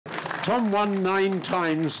Tom won 9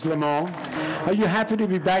 times Le Mans. Are you happy to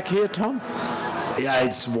be back here, Tom? Yeah,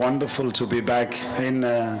 it's wonderful to be back in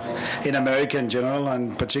America in general,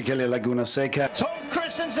 and particularly Laguna Seca. Tom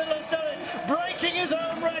Kristensen has done it, breaking his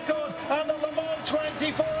own record, and the Le Mans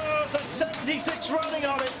 24 hours, the 76th running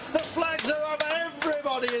of it. The flags are up,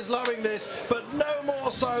 everybody is loving this, but no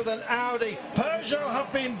more so than Audi. Peugeot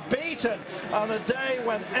have been beaten on a day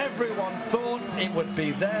when everyone thought it would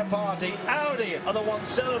be their party. Audi are the ones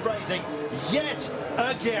celebrating yet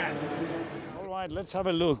again. All right, let's have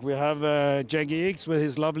a look. We have Jackie X with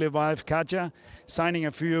his lovely wife Katja signing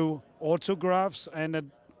a few autographs, and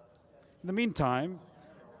in the meantime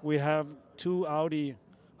we have 2 Audi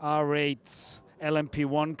R8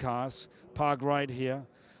 LMP1 cars parked right here.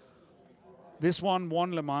 This one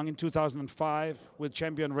won Le Mans in 2005 with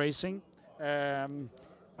Champion Racing.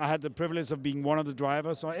 I had the privilege of being one of the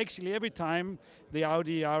drivers. So actually every time the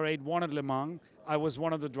Audi R8 won at Le Mans, I was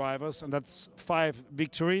one of the drivers, and that's 5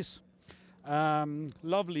 victories.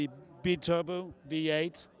 Lovely B-turbo,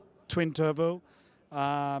 V8, twin turbo,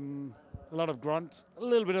 a lot of grunt, a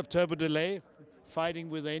little bit of turbo delay, fighting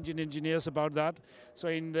with the engine engineers about that. So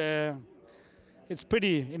it's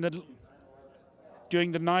pretty,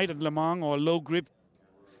 during the night at Le Mans or low grip,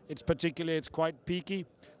 it's quite peaky.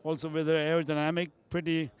 Also with the aerodynamic,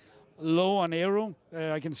 pretty low on aero.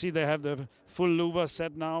 I can see they have the full louver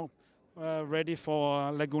set now, ready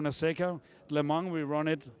for Laguna Seca. Le Mans, we run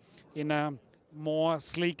it in a more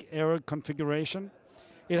sleek aero configuration.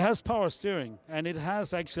 It has power steering, and it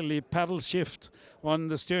has actually paddle shift on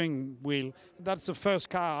the steering wheel. That's the first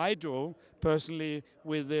car I drove personally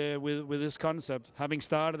with this concept, having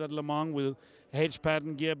started at Le Mans with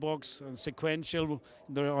H-pattern gearbox and sequential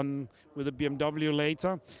with the BMW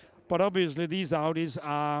later. But obviously these Audis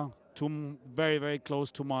are very, very close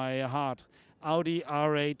to my heart. Audi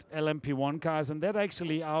R8 LMP1 cars, and that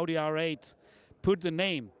actually Audi R8 put the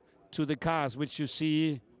name to the cars which you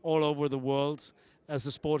see all over the world as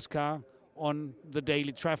a sports car on the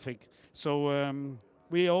daily traffic. So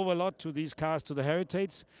we owe a lot to these cars, to the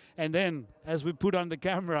heritage. And then, as we put on the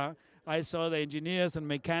camera, I saw the engineers and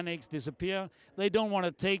mechanics disappear. They don't want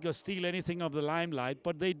to take or steal anything of the limelight,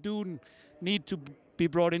 but they do need to be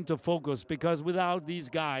brought into focus, because without these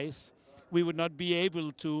guys, we would not be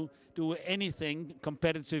able to do anything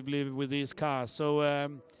competitively with these cars. So,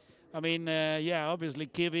 yeah, obviously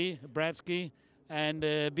Kiwi, Bratsky, and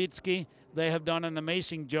Bitsky, they have done an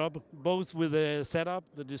amazing job, both with the setup,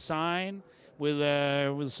 the design,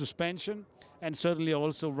 with suspension, and certainly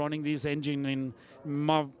also running this engine in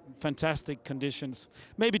fantastic conditions.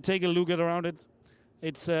 Maybe take a look around it.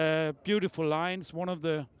 It's beautiful lines, one of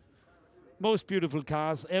the most beautiful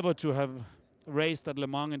cars ever to have raced at Le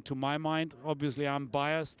Mans, and to my mind, obviously I'm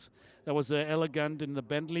biased. There was the Elegant in the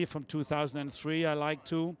Bentley from 2003 I like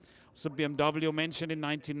too. So BMW mentioned in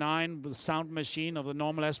 '99 with the sound machine of the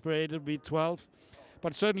normal aspirated V12.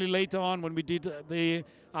 But certainly later on when we did the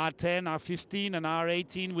R10, R15 and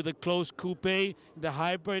R18 with the closed coupe, the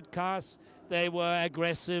hybrid cars, they were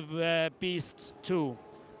aggressive beasts too.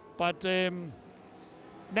 But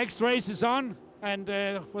next race is on, and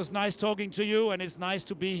it was nice talking to you, and it's nice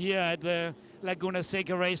to be here at the Laguna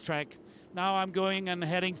Seca racetrack. Now I'm going and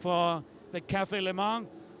heading for the Café Le Mans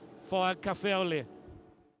for a café au lait.